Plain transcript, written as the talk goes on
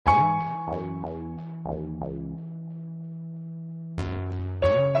Tell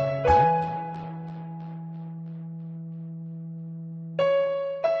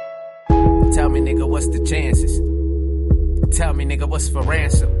me, nigga, what's the chances? Tell me, nigga, what's for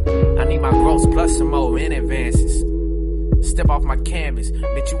ransom? I need my gross plus some more in advances. Step off my canvas,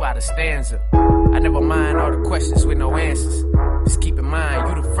 bitch, you out of stanza. I never mind all the questions with no answers. Just keep in mind,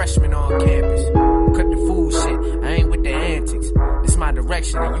 you the freshman on campus. Cut the fool shit, I ain't with the antics. This my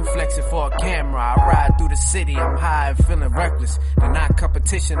direction and you flexing for a camera. I ride through the city, I'm high and feeling reckless. Deny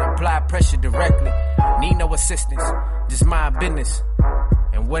competition, apply pressure directly. Need no assistance, just my business.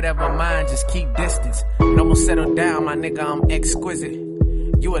 And whatever mine, just keep distance. No more settle down, my nigga, I'm exquisite.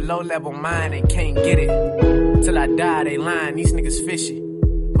 You a low-level mind and can't get it. Till I die, they lying, these niggas fishy.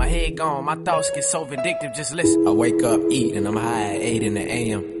 My head gone, my thoughts get so vindictive, just listen. I wake up, eat, and I'm high at 8 in the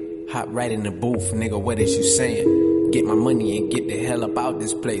a.m. Hop right in the booth, nigga, what is you saying? Get my money and get the hell up out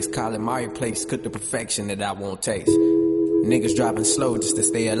this place. Call it my place, cook the perfection that I won't taste. Niggas driving slow just to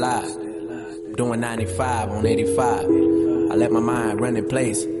stay alive. Doing 95 on 85. I let my mind run in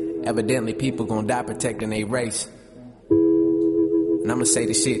place. Evidently people gon' die protecting their race. And I'ma say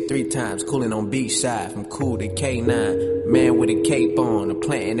this shit 3 times. Coolin' on beachside from cool to K9. Man with a cape on, I'm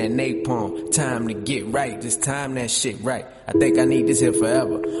planting that napalm. Time to get right, just time that shit right. I think I need this here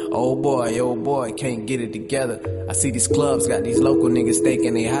forever. Oh boy, can't get it together. I see these clubs got these local niggas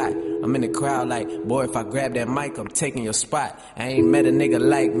thinking they hot. I'm in the crowd like, boy, if I grab that mic, I'm taking your spot. I ain't met a nigga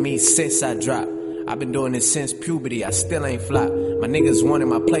like me since I dropped. I've been doing this since puberty, I still ain't flop. My niggas wanted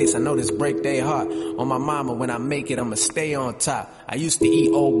my place, I know this break they heart. On my mama, when I make it, I'ma stay on top. I used to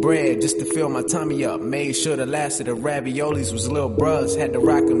eat old bread just to fill my tummy up. Made sure the last of the raviolis was little bruhs. Had to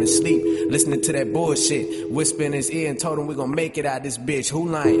rock him to sleep, listening to that bullshit. Whisper in his ear and told him we gon' make it out this bitch. Who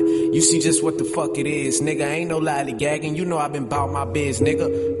lying? You see just what the fuck it is, nigga. Ain't no lollygagging, you know I been bout my biz,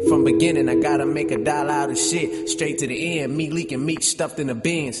 nigga. From beginning, I gotta make a dollar out of shit. Straight to the end, me leaking meat stuffed in the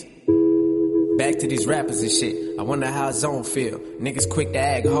bins. Back to these rappers and shit, I wonder how Zone feel. Niggas quick to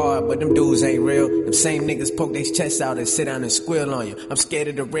act hard, but them dudes ain't real. Them same niggas poke their chests out and sit down and squeal on you. I'm scared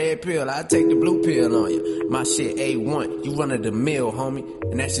of the red pill, I take the blue pill on you. My shit A1, you run of the mill, homie.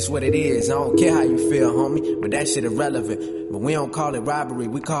 And that's just what it is, I don't care how you feel, homie. But that shit irrelevant. But we don't call it robbery,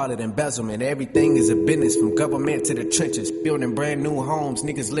 we call it embezzlement. Everything is a business, from government to the trenches. Building brand new homes,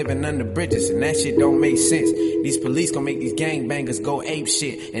 niggas living under bridges. And that shit don't make sense. These police gon' make these gangbangers go ape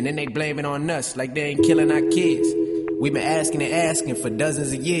shit. And then they blame it on us like they ain't killing our kids. We've been asking and asking for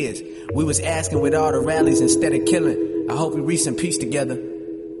dozens of years. We was asking with all the rallies instead of killing. I hope we reach some peace together,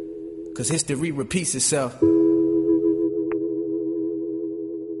 cause history repeats itself.